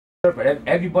shirt, but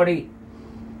everybody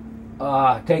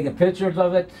taking pictures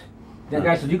of it. The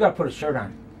guy says, you gotta put a shirt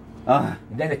on. And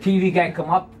then the TV guy come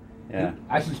up. Yeah.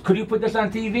 I says, could you put this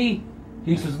on TV?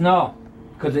 He says, no,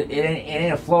 because it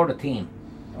ain't a Florida team.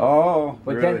 Oh,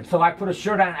 but really? then, so I put a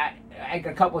shirt on. I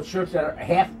got a couple of shirts that are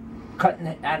half cutting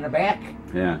on the back.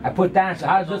 Yeah. I put that on. So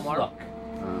how does this look?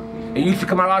 It used to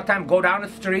come out all the time. Go down the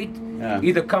street. Yeah.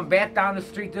 Either come back down the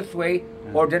street this way,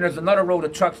 or then there's another road the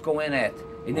trucks go in at,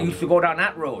 and they used to go down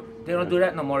that road. They don't do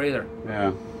that no more either.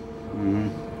 Yeah.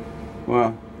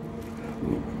 Well,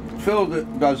 Phil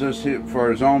does this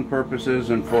for his own purposes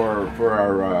and for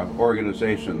our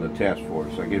organization, the task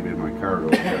force. I give you my card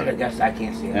over there. I guess I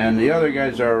can't see it. And the other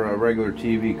guys are a regular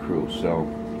TV crew, so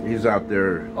he's out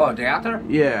there. Oh, they out there?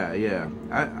 Yeah, yeah.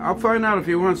 I'll find out if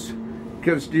he wants.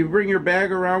 Because do you bring your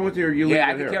bag around with you, or you leave it here?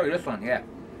 Yeah, I can carry this one. Yeah,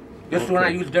 this one I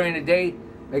use during the day.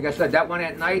 Like I said, that one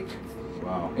at night.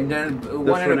 Wow. And then This one in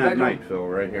the one at bedroom. night, Phil,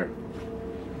 right here.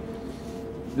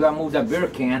 Do I move that beer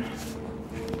can?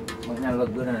 Might not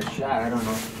look good in a shot. I don't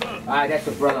know. That's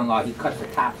the brother-in-law. He cuts the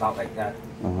tops out like that.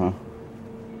 And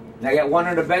I got one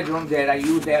in the bedroom that I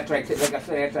used after like I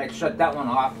said, after I shut that one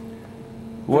off.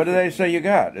 What do they say you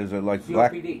got? Is it like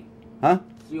black? COPD. Huh?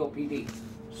 COPD.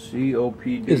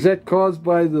 COPD. Is that caused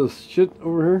by the shit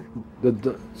over here?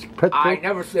 The pet I coke?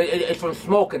 never. It's from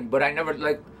smoking, but I never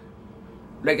like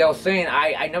I was saying.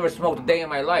 I never smoked a day in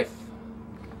my life.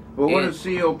 Well, what does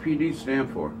COPD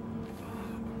stand for?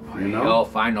 You know? Oh,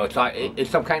 fine. No, it's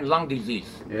some kind of lung disease.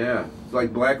 Yeah, it's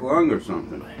like black lung or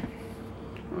something.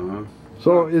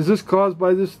 So is this caused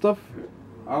by this stuff?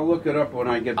 I'll look it up when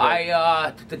I get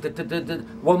back.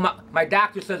 Well, my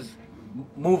doctor says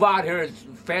move out here as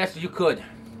fast as you could.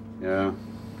 Yeah.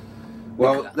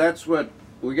 Well, that's what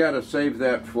we got to save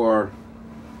that for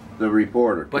the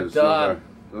reporter. But those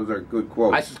are good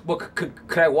quotes. I said, well,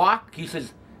 could I walk? He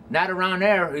says, not around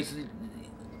there. He says,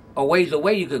 a ways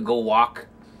away you could go walk.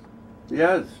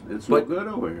 Yes, it's no good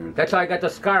over here. That's how I got the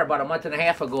scar about a month and a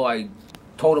half ago. I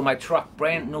totaled my truck,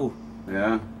 brand new.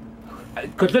 Yeah.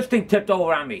 Because this thing tipped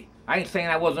over on me. I ain't saying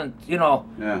I wasn't, you know,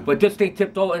 but this thing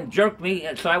tipped over and jerked me,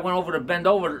 and so I went over to bend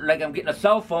over like I'm getting a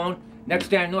cell phone. Next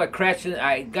thing I knew, I crashed.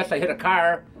 I guess I hit a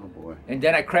car. Oh boy. And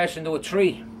then I crashed into a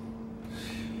tree.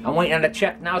 I'm waiting on the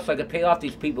check now so I can pay off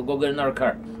these people, go get another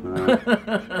car.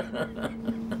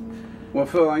 Well,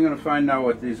 Phil, I'm going to find out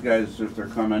what these guys, if they're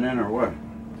coming in or what.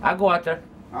 I'll go out there.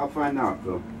 I'll find out,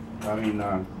 Phil. I mean,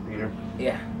 Peter.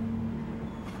 Yeah.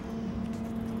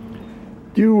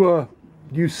 Do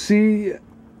you see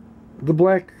the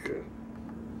black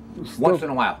stuff? Once in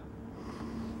a while.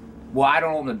 Well, I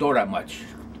don't open the door that much.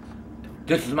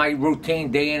 This is my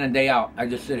routine, day in and day out. I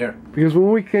just sit here. Because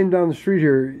when we came down the street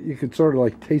here, you could sort of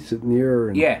like taste it in the air.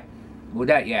 And yeah. With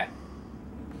that, yeah.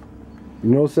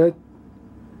 You notice that?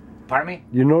 Pardon me?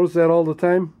 You notice that all the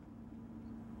time?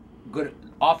 Good,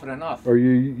 often enough. Or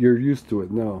you're used to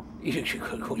it now?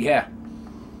 Yeah.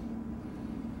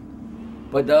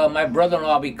 But my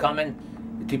brother-in-law will be coming.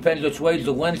 It depends which way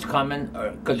the wind's coming,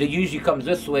 because it usually comes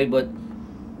this way, but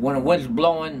when the wind's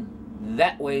blowing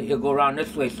that way, he'll go around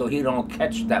this way so he don't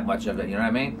catch that much of it, you know what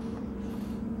I mean?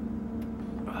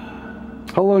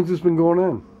 How long has this been going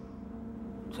on?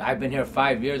 So I've been here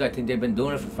 5 years. I think they've been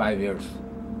doing it for 5 years.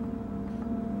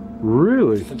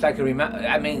 Really? Since I can remember.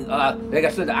 I mean, like I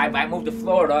said, I moved to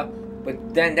Florida,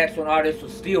 but then that's when all this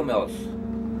was steel mills.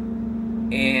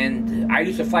 And I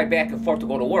used to fly back and forth to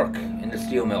go to work in the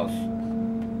steel mills,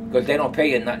 because they don't pay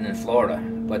you nothing in Florida.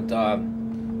 But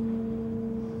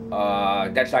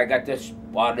that's how I got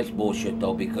all this bullshit,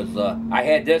 though, because I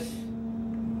had this.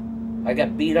 I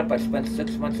got beat up. I spent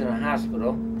 6 months in a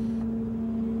hospital.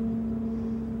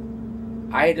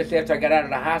 I had this after I got out of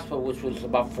the hospital, which was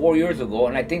about 4 years ago,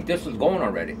 and I think this was going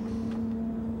already.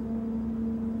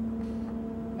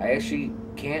 I actually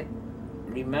can't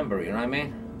remember, you know what I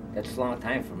mean? That's a long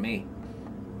time for me.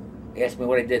 Ask me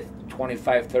what I did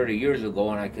 25, 30 years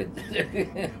ago, and I could...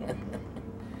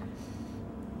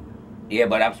 Yeah,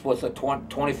 but I'm supposed to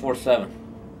 24/7.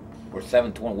 Or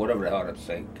 7/20, whatever the hell I'm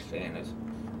saying is.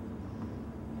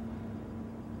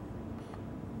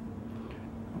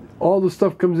 All the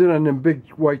stuff comes in on them big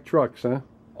white trucks, huh?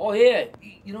 Oh, yeah.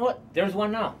 You know what? There's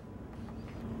one now.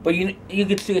 But you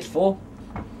can see it's full.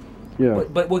 Yeah.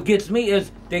 But what gets me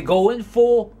is they go in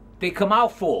full, they come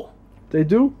out full. They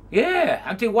do? Yeah.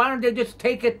 I'm thinking, why don't they just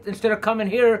take it, instead of coming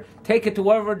here, take it to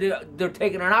wherever they're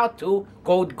taking it out to,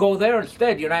 go there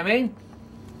instead, you know what I mean?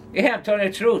 Yeah, I'm telling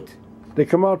you the truth. They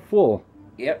come out full?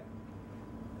 Yep.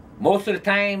 Most of the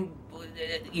time,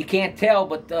 you can't tell,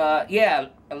 but yeah,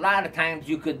 a lot of times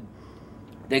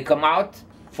they come out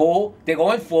full, they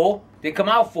go in full, they come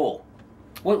out full.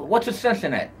 What's the sense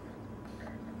in that?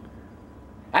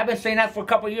 I've been saying that for a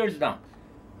couple of years now.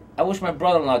 I wish my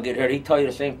brother-in-law get here. He'd tell you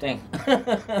the same thing.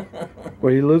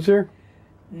 Well, he lives here?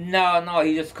 No,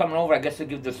 he's just coming over. I guess to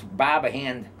give this Bob a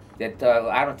hand. That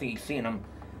I don't think he's seen him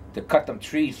to cut them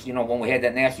trees. You know, when we had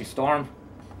that nasty storm.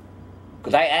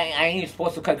 Cause I ain't even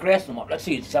supposed to cut grass no more. Let's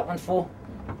see, is that one full?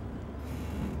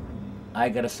 I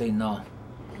gotta say no.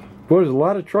 Boy, there's a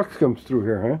lot of trucks comes through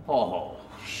here, huh? Oh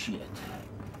shit.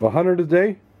 100 a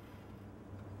day?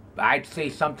 I'd say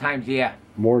sometimes, yeah.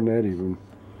 More than that even.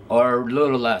 Or a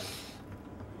little less.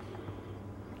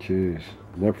 Jeez.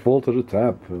 They're full to the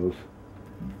top, fellas.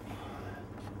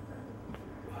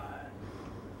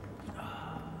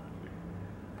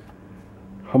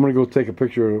 I'm gonna go take a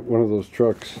picture of one of those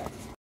trucks.